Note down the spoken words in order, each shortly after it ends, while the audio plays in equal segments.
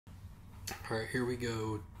Alright, here we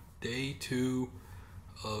go. Day 2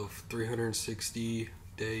 of 360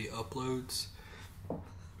 day uploads.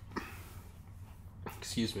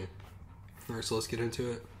 Excuse me. Alright, so let's get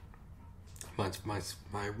into it. My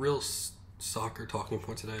real soccer talking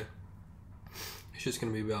point today. It's just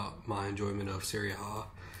going to be about my enjoyment of Serie A.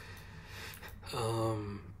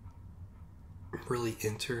 Really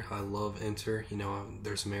Inter. I love Inter. You know,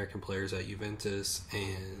 there's American players at Juventus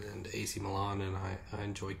and AC Milan, and I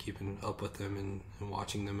enjoy keeping up with them and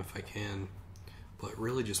watching them if I can. But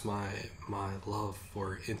really just my love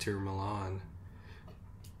for Inter Milan,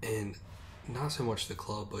 and not so much the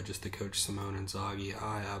club, but just the coach Simone Inzaghi.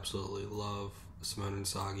 I absolutely love Simone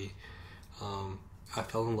Inzaghi. I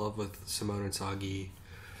fell in love with Simone Inzaghi,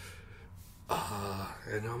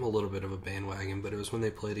 and I'm a little bit of a bandwagon, but it was when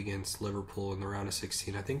they played against Liverpool in the round of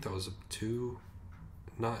 16. I think that was two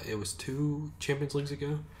Champions Leagues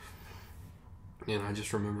ago. And I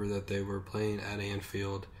just remember that they were playing at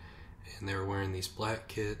Anfield, and they were wearing these black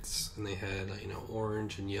kits, and they had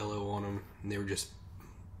orange and yellow on them, and they were just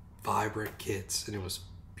vibrant kits, and it was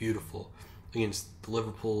beautiful against the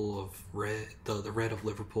Liverpool of red, the red of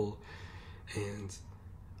Liverpool. And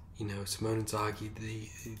Simone Inzaghi,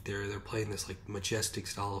 they're playing this like majestic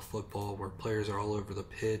style of football where players are all over the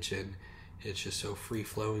pitch, and it's just so free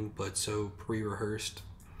flowing but so pre-rehearsed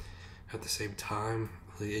at the same time.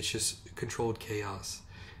 It's just controlled chaos,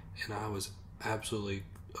 and I was absolutely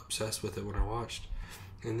obsessed with it when I watched.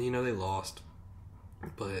 And they lost,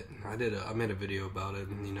 but I made a video about it.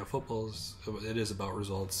 And football is about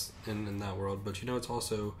results in that world, but it's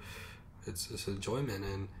also it's enjoyment.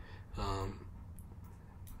 And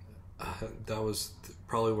that was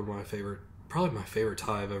probably my favorite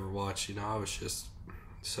tie I've ever watched. I was just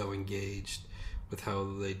so engaged with how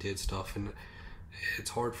they did stuff, and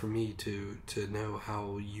it's hard for me to know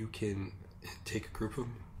how you can take a group of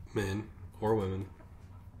men or women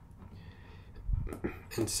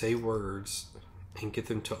and say words and get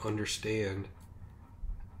them to understand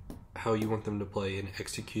how you want them to play and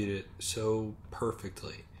execute it so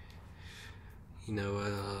perfectly.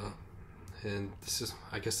 And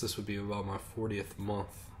I guess this would be about my 40th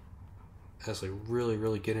month as like really,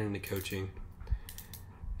 really getting into coaching.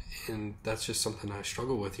 And that's just something I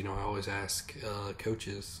struggle with. I always ask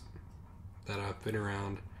coaches that I've been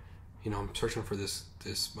around, I'm searching for this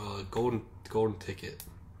golden ticket.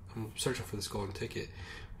 I'm searching for this golden ticket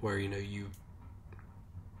where, you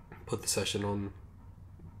put the session on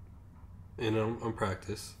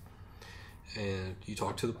practice, and you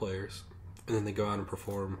talk to the players, and then they go out and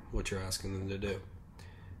perform what you're asking them to do.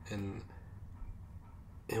 And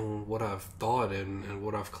what I've thought and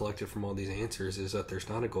what I've collected from all these answers is that there's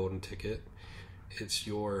not a golden ticket. It's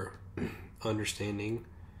your understanding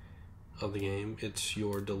of the game. It's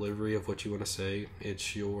your delivery of what you want to say.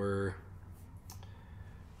 It's your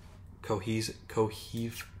cohesiveness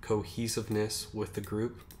with the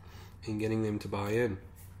group and getting them to buy in.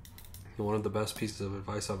 And one of the best pieces of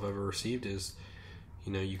advice I've ever received is,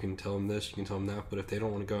 you can tell them this, you can tell them that, but if they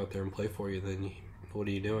don't want to go out there and play for you, then what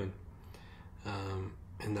are you doing?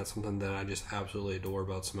 And that's something that I just absolutely adore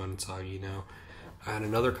about Simone Inzaghi. I had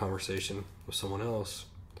another conversation with someone else.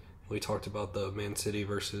 We talked about the Man City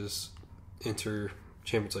versus Inter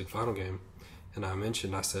Champions League final game, and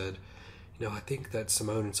I said, I think that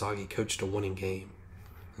Simone Inzaghi coached a winning game.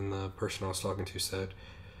 And the person I was talking to said,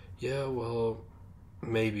 yeah, well,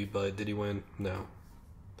 maybe, but did he win? No.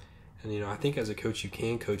 And, I think as a coach, you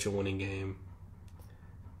can coach a winning game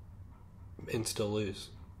and still lose.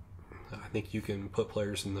 I think you can put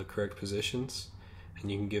players in the correct positions,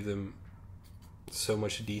 and you can give them so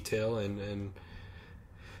much detail and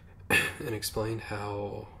explain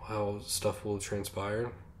how stuff will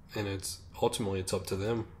transpire. And it's up to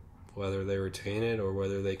them whether they retain it or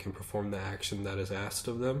whether they can perform the action that is asked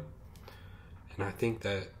of them. And I think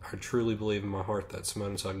that I truly believe in my heart that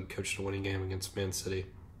Simone Inzaghi coached a winning game against Man City.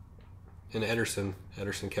 And Ederson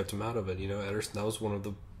kept him out of it. Ederson, that was one of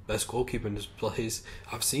the best goalkeeping displays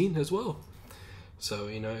I've seen as well. So,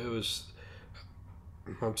 it was,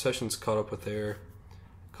 my obsession's caught up with him.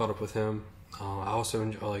 I also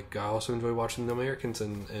enjoy watching the Americans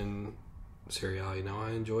in Serie A.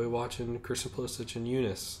 I enjoy watching Christian Pulisic and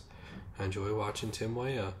Eunice. I enjoy watching Tim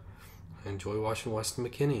Weah. I enjoy watching Weston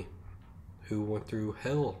McKennie, who went through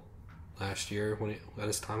hell last year at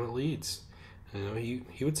his time at Leeds.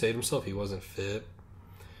 He would say to himself he wasn't fit,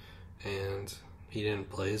 and he didn't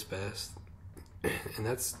play his best. And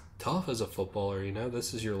that's tough as a footballer.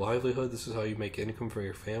 This is your livelihood. This is how you make income for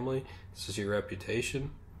your family. This is your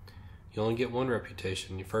reputation. You only get one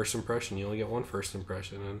reputation. Your first impression, you only get one first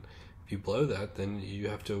impression. And if you blow that, then you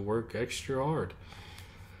have to work extra hard.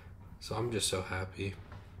 So I'm just so happy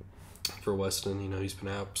for Weston. You know, he's been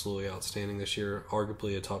absolutely outstanding this year,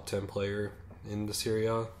 arguably a top 10 player in the Serie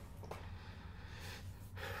A.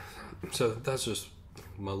 So that's just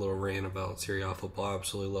my little rant about Serie A football. I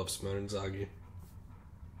absolutely love Simone Inzaghi.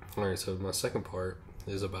 Alright, so my second part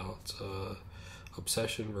is about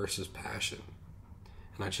obsession versus passion.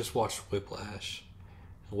 And I just watched Whiplash.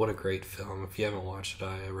 What a great film. If you haven't watched it,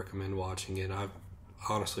 I recommend watching it. I've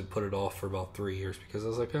honestly put it off for about 3 years because I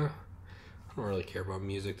was like, I don't really care about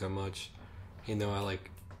music that much. You know, I like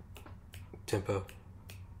tempo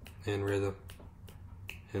and rhythm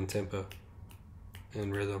and tempo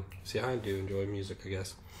and rhythm. See, I do enjoy music, I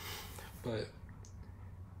guess. But,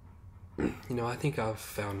 you know, I think I've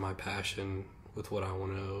found my passion with what I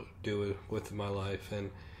want to do with my life.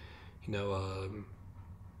 And, you know,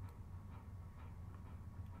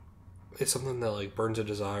 it's something that like burns a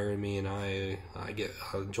desire in me, and I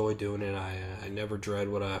enjoy doing it. I never dread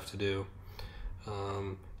what I have to do.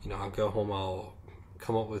 You know, I'll go home, I'll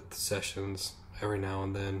come up with sessions every now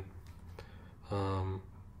and then.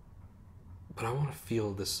 But I want to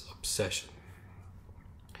feel this obsession.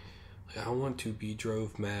 Like, I want to be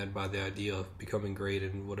drove mad by the idea of becoming great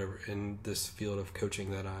in whatever, in this field of coaching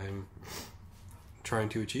that I'm trying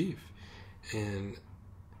to achieve. And,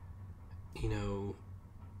 you know,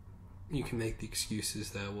 you can make the excuses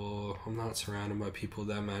that, well, I'm not surrounded by people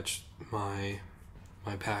that match my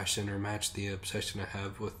passion or match the obsession I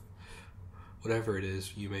have with whatever it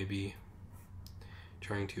is you may be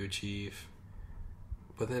trying to achieve.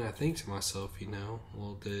 But then I think to myself, you know,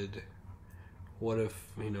 well, what if,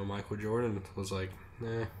 you know, Michael Jordan was like,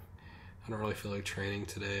 I don't really feel like training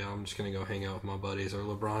today. I'm just going to go hang out with my buddies. Or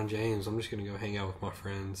LeBron James, I'm just going to go hang out with my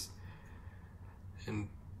friends. And,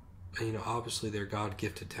 you know, obviously they're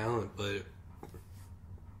God-gifted talent, but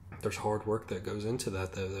there's hard work that goes into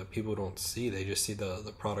that people don't see. They just see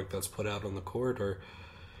the product that's put out on the court, or,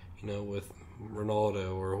 you know, with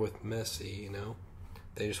Ronaldo or with Messi, you know.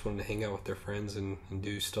 They just wanted to hang out with their friends and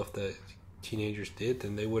do stuff that teenagers did,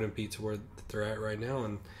 then they wouldn't be to where they're at right now.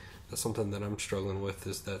 And that's something that I'm struggling with,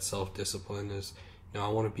 is that self-discipline. Is, you know, I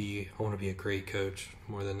want to be a great coach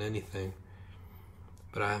more than anything,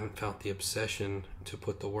 but I haven't found the obsession to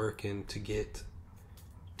put the work in to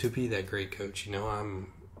be that great coach. You know,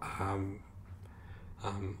 I'm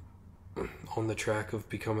on the track of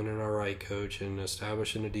becoming an alright coach and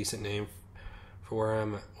establishing a decent name for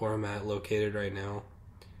where I'm at located right now.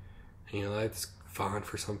 And, you know, that's fine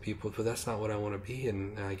for some people, but that's not what I want to be.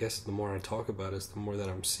 And I guess the more I talk about it, the more that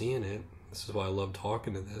I'm seeing it. This is why I love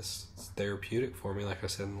talking to this. It's therapeutic for me, like I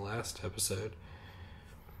said in the last episode.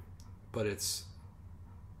 But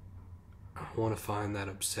I want to find that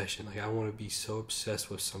obsession. Like, I want to be so obsessed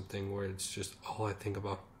with something where it's just all I think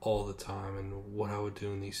about all the time, and what I would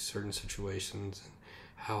do in these certain situations and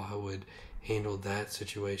how I would handle that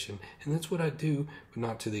situation. And that's what I do, but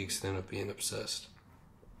not to the extent of being obsessed.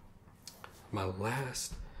 My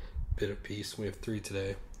last bit of piece, we have 3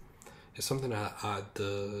 today, is something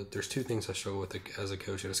there's 2 things I struggle with as a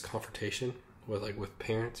coach, and it's confrontation with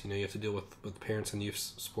parents. You know, you have to deal with parents in youth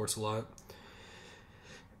sports a lot.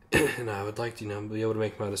 And I would like to, you know, be able to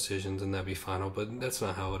make my decisions and that be final, but that's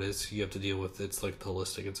not how it is. You have to deal with, it's like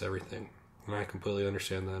holistic, it's everything. And I completely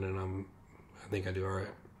understand that, and I think I do alright.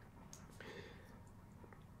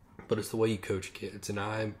 But it's the way you coach kids, and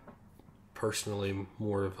I personally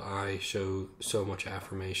I show so much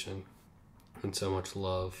affirmation and so much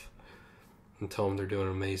love and tell them they're doing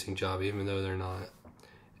an amazing job even though they're not.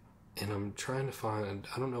 And I'm trying to find,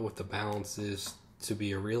 I don't know what the balance is to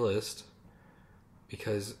be a realist,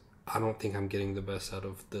 because I don't think I'm getting the best out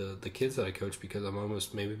of the kids that I coach, because I'm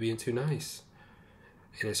almost maybe being too nice.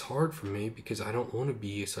 And it's hard for me because I don't want to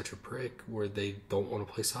be such a prick where they don't want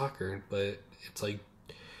to play soccer. But it's like,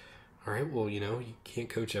 all right, well, you know, you can't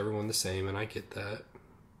coach everyone the same, and I get that.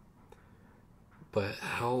 But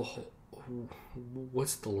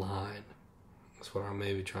what's the line? That's what I'm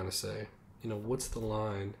maybe trying to say. You know, what's the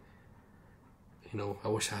line? You know, I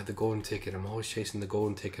wish I had the golden ticket. I'm always chasing the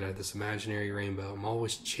golden ticket. I had this imaginary rainbow. I'm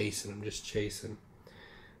always chasing. I'm just chasing.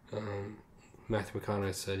 Matthew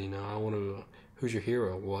McConaughey said, you know, who's your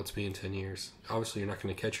hero? Well, it's me in 10 years. Obviously, you're not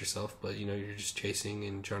going to catch yourself, but, you know, you're just chasing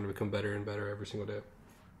and trying to become better and better every single day.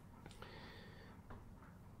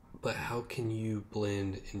 But how can you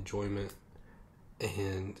blend enjoyment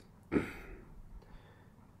and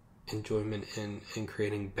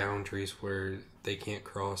creating boundaries where they can't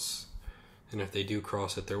cross? And if they do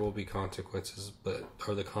cross it, there will be consequences, but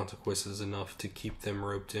are the consequences enough to keep them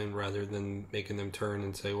roped in rather than making them turn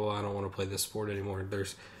and say, well, I don't want to play this sport anymore.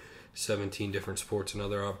 There's 17 different sports and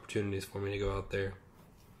other opportunities for me to go out there.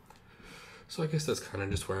 So I guess that's kind of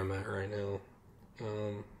just where I'm at right now.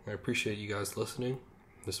 I appreciate you guys listening.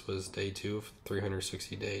 This was day 2 of the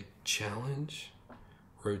 360-day challenge.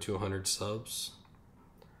 Road to 100 subs.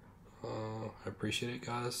 I appreciate it,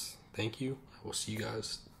 guys. Thank you. I will see you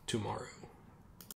guys tomorrow.